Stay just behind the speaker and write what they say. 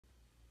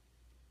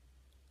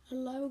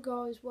Hello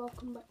guys,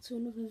 welcome back to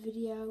another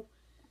video.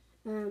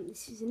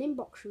 This is an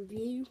inbox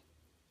review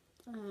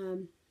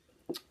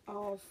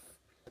of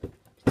the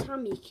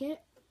Tamiya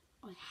kit.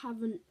 I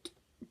haven't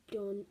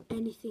done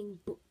anything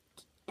but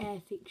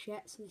Airfix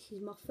yet, so this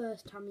is my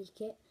first Tamiya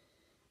kit,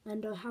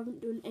 and I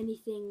haven't done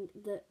anything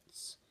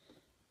that's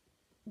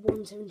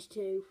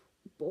 172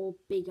 or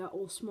bigger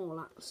or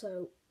smaller.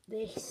 So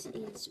this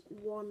is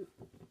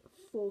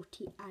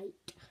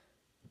 148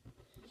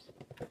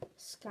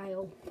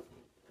 scale.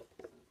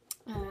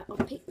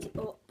 I picked it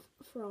up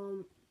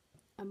from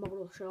a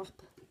model shop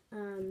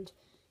and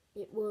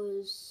it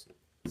was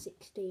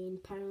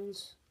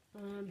 £16,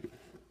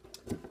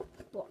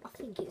 but I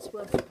think it's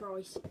worth the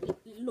price.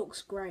 It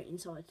looks great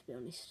inside, to be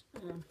honest.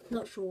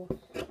 Not sure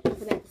about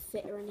the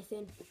fit or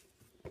anything.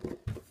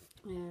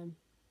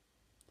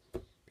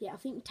 But yeah, I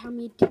think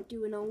Tamiya did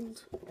do an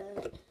old,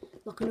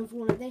 like another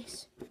one of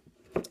this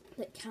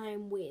that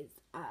came with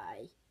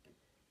a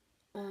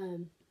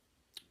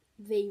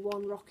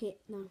V1 rocket.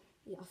 No.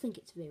 Yeah, I think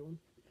it's V1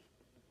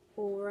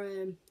 or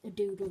a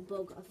doodle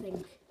bug. I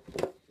think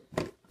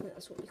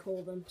that's what we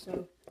call them.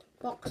 So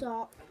box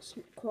art's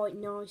quite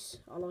nice.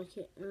 I like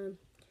it.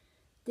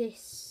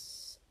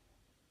 This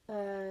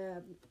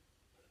I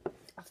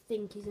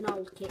think is an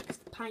old kit because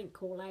the paint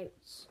call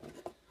outs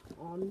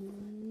are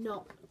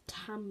not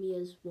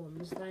Tamiya's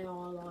ones. They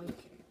are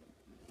like,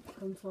 I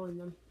can find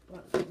them.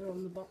 Like, I think they're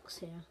on the box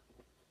here.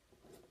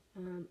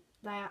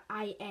 They are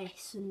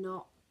AS and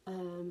not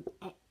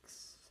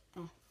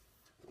XF.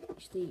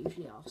 Which they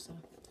usually are. So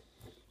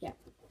yeah,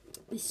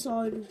 this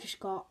side we've just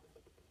got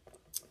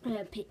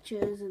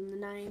pictures and the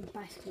name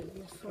basically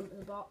in the front of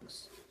the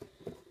box.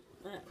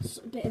 A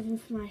bit of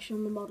information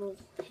on the model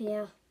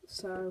here.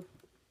 So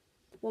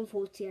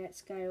 148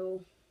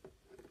 scale.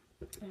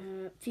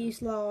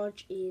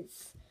 Fuselage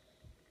is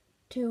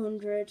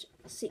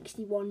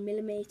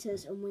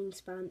 261mm and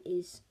wingspan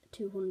is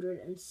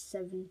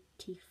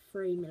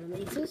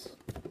 273mm.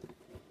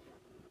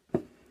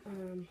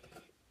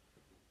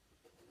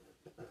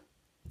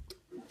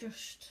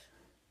 Just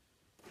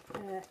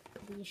the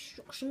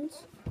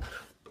instructions.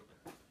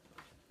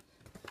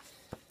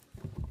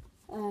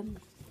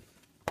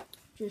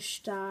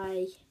 Just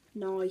a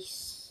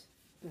nice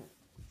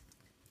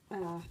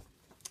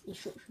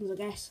instructions, I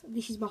guess.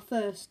 This is my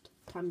first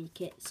Tamiya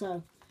kit,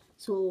 so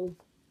it's all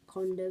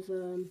kind of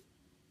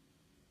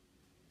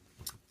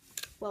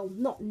well,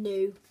 not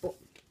new, but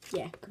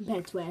yeah,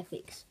 compared to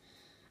Airfix.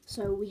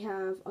 So we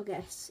have, I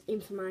guess,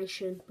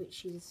 information,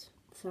 which is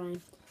the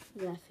same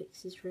as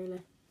Airfix is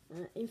really.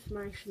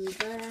 Information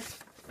there.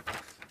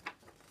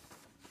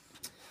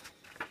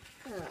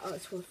 Oh,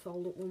 it's one of the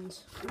fold up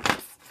ones. Okay.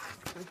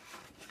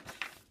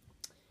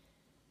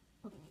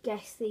 I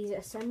guess these are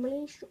assembly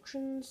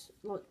instructions,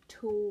 like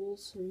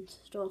tools and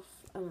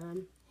stuff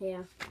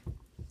here.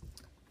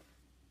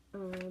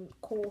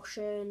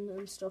 Caution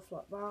and stuff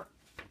like that.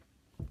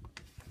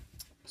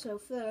 So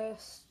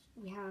first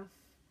we have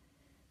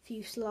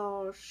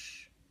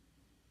fuselage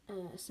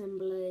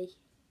assembly.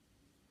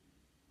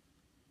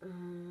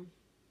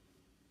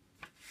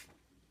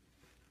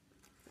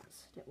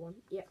 Step one,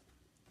 yep.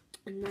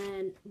 And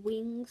then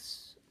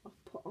wings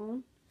I've put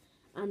on,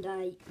 and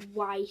a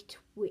weight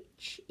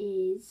which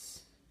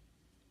is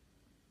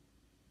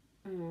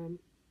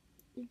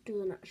it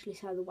doesn't actually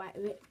say the weight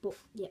of it, but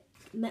yeah,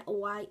 metal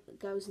weight that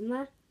goes in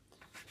there.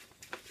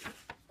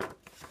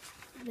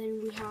 Then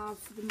we have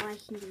the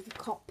making of the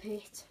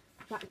cockpit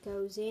that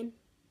goes in,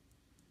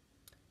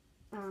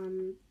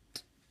 and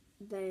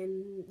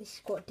then this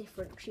is quite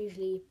different because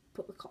usually you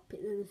put the cockpit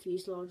and then the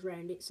fuselage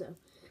around it, so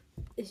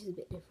this is a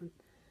bit different.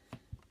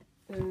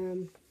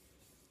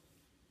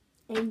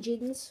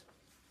 Engines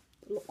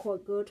look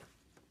quite good.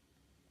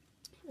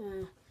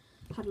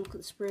 Had a look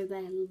at the sprue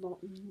there,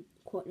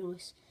 quite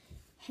nice.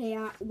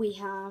 Here we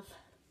have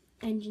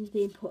engines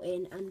being put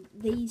in, and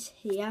these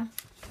here,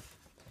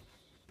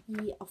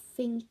 I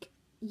think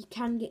you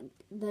can get,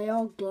 they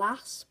are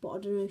glass, but I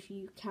don't know if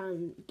you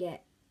can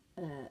get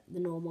the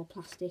normal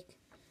plastic,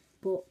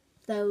 but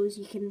those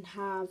you can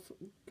have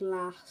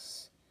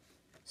glass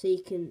so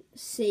you can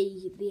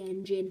see the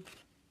engine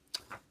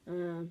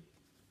in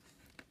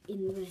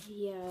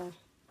the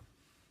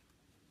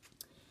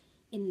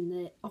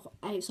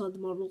outside the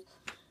model.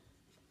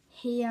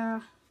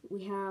 Here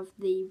we have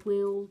the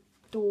wheel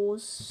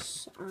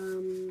doors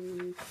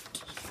and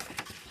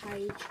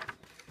page.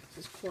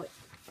 This is quite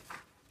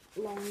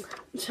long.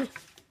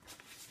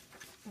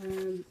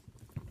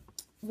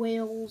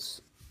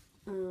 Wheels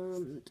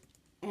and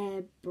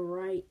air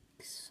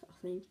brakes, I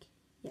think.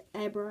 Yep,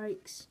 air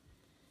brakes,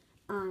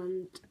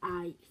 and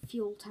a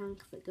fuel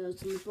tank that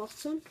goes on the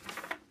bottom.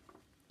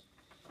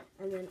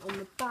 And then on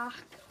the back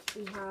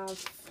we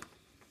have,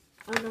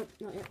 oh no,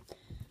 not yet.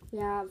 We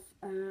have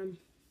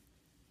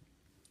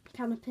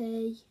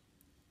canopy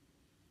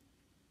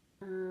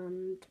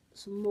and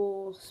some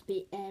more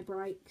speed air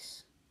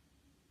brakes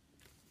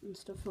and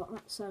stuff like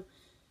that. So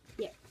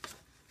yeah,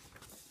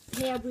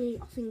 here I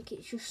think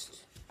it's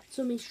just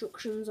some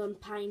instructions on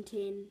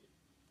painting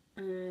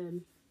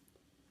and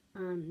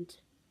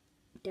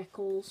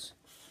decals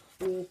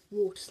or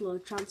water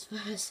slide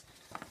transfers.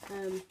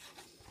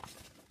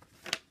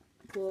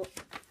 But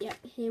yeah,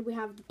 here we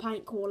have the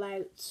paint call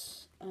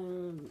outs.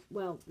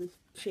 Well, the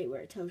sheet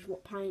where it tells you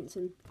what paints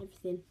and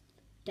everything.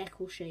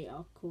 Decal sheet,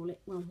 I'll call it.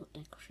 Well, not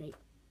decal sheet.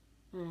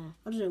 I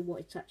don't know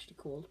what it's actually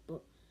called,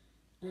 but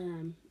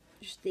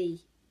just the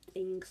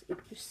things. It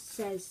just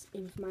says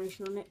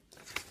information on it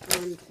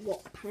and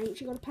what paint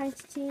you got to paint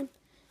it in.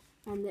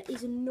 And there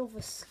is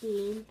another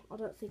scheme. I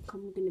don't think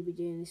I'm going to be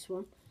doing this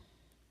one,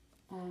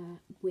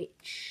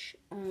 which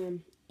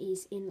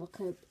is in like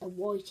a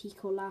whitey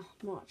colour.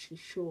 I'm not actually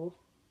sure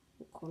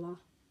what colour,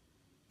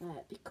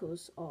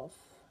 because of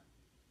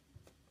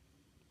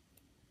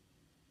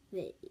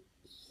the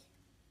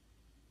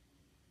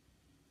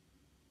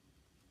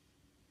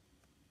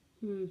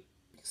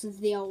because of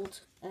the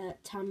old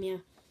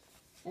Tamiya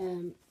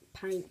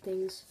paint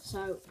things,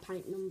 so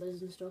paint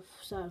numbers and stuff.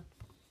 So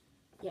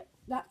yep,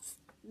 that's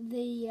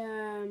the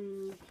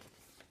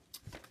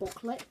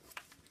booklet.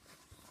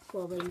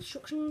 Well, the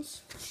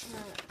instructions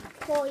are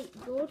quite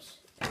good.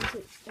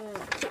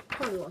 It's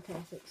probably like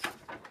Airfix,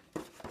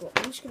 but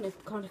I'm just going to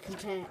kind of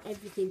compare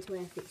everything to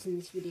Airfix in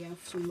this video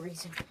for some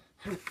reason.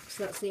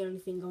 So that's the only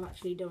thing I've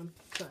actually done.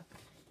 So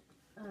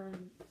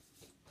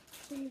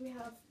here we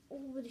have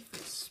all the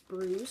different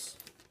sprues.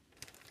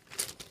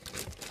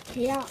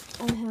 Here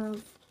I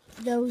have,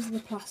 those are the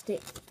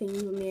plastic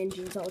things on the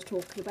engines that I was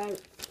talking about.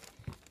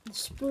 The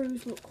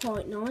sprues look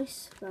quite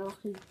nice. They're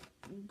like a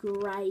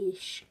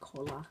greyish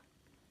colour,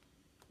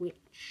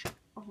 which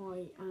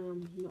I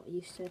am not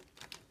used to.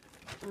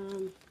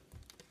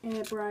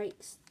 Air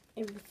brakes,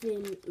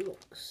 everything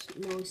looks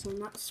nice on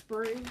that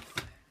sprue.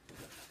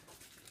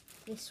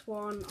 This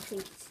one, I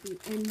think it's the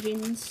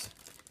engines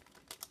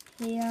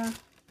here.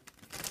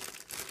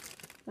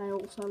 They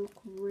also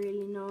look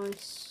really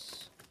nice.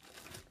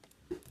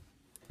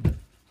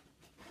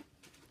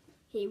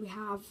 Here we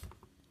have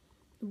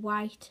the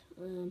weight.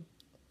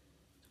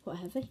 It's quite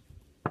heavy,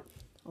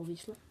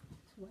 obviously.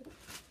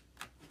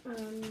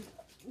 The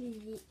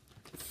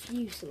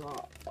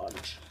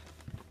fuselage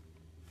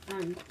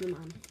and the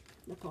man,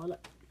 the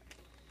pilot.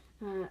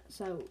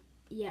 So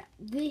yeah,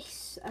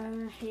 this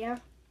here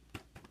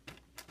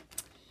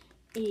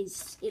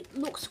is, it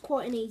looks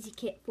quite an easy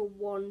kit for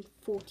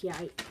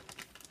 148.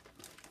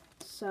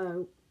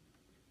 So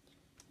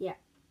yeah,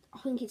 I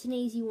think it's an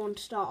easy one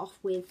to start off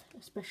with,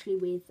 especially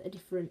with a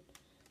different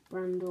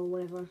brand or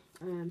whatever.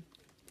 I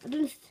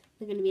don't know if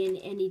they're going to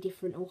be any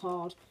different or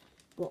hard,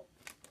 but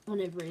I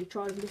never really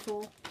tried them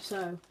before.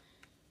 So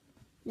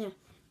yeah,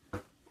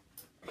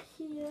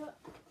 here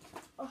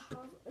I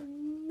have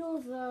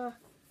another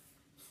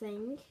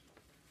thing.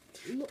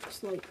 It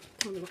looks like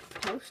kind of like a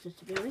poster,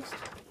 to be honest.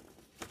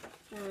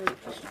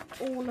 Just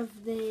all of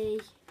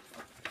the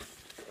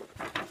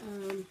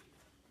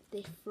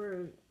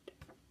different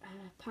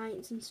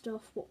paints and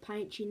stuff, what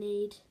paint you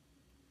need,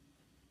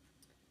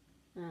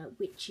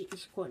 which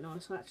is quite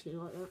nice. I actually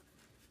like that.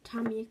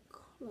 Tamiya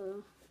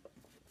colour.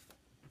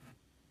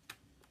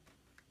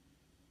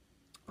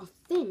 I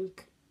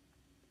think,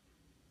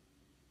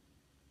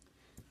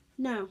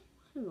 no,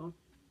 hang on,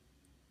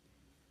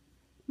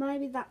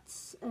 maybe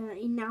that's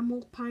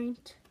enamel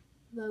paint,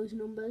 those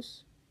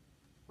numbers.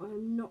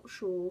 I'm not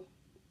sure.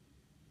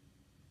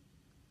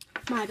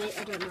 Maybe,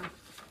 I don't know.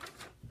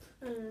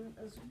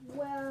 As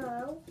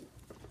well,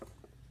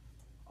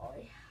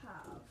 I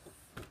have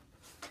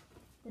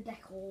the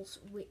decals,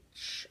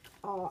 which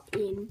are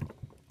in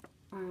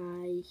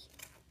a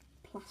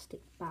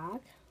plastic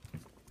bag.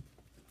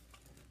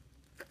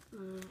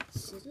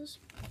 Scissors.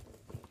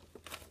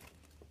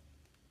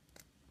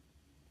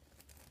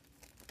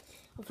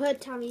 I've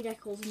heard Tamiya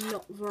decals are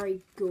not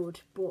very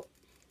good, but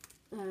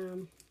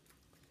I'll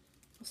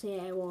see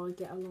how I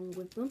get along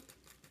with them.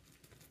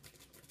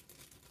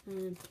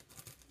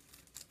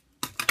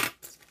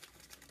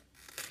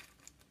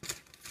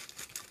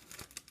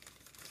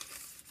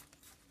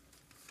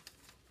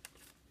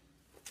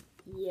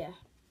 Yeah,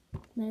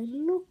 they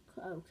look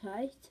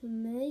okay to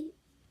me,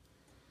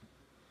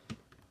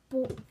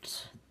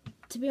 but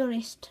to be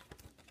honest,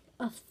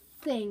 I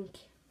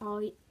think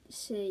I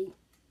see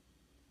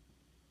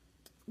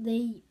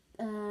the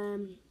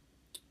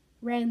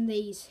round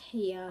these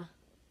here,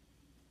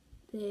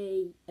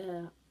 the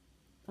I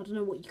don't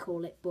know what you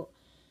call it, but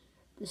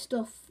the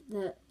stuff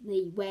that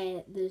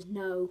where there's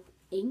no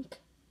ink,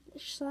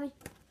 let's say,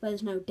 where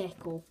there's no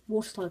decal,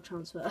 water slide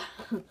transfer.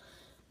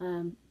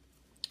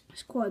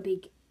 It's quite a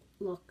big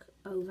like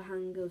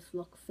overhang of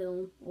like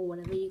film or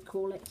whatever you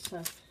call it,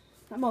 so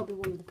that might be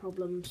one of the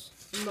problems.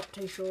 I'm not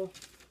too sure.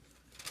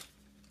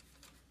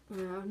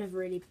 I've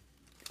never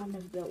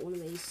built one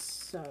of these,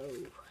 so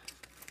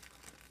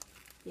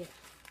yeah.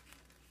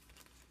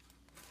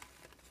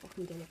 If I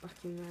can get it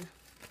back in there.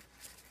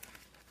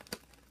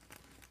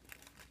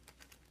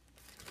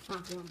 I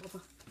won't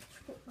bother.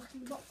 Just put it back in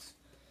the box.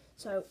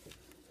 So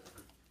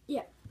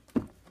yeah,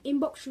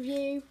 inbox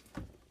review.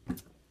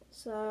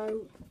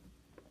 So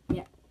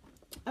yeah,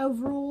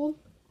 overall,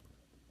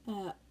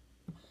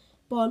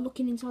 by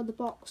looking inside the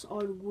box,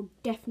 I would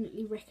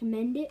definitely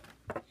recommend it.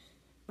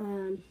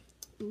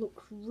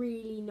 Looks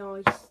really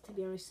nice, to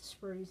be honest, the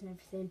springs and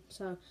everything.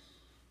 So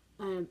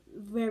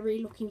very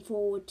looking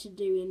forward to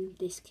doing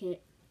this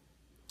kit.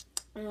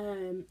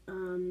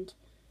 And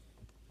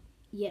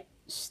yeah,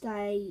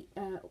 stay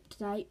up to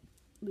date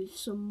with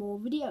some more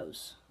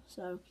videos.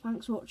 So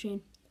thanks for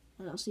watching,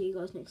 and I'll see you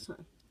guys next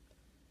time.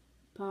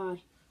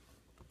 Bye.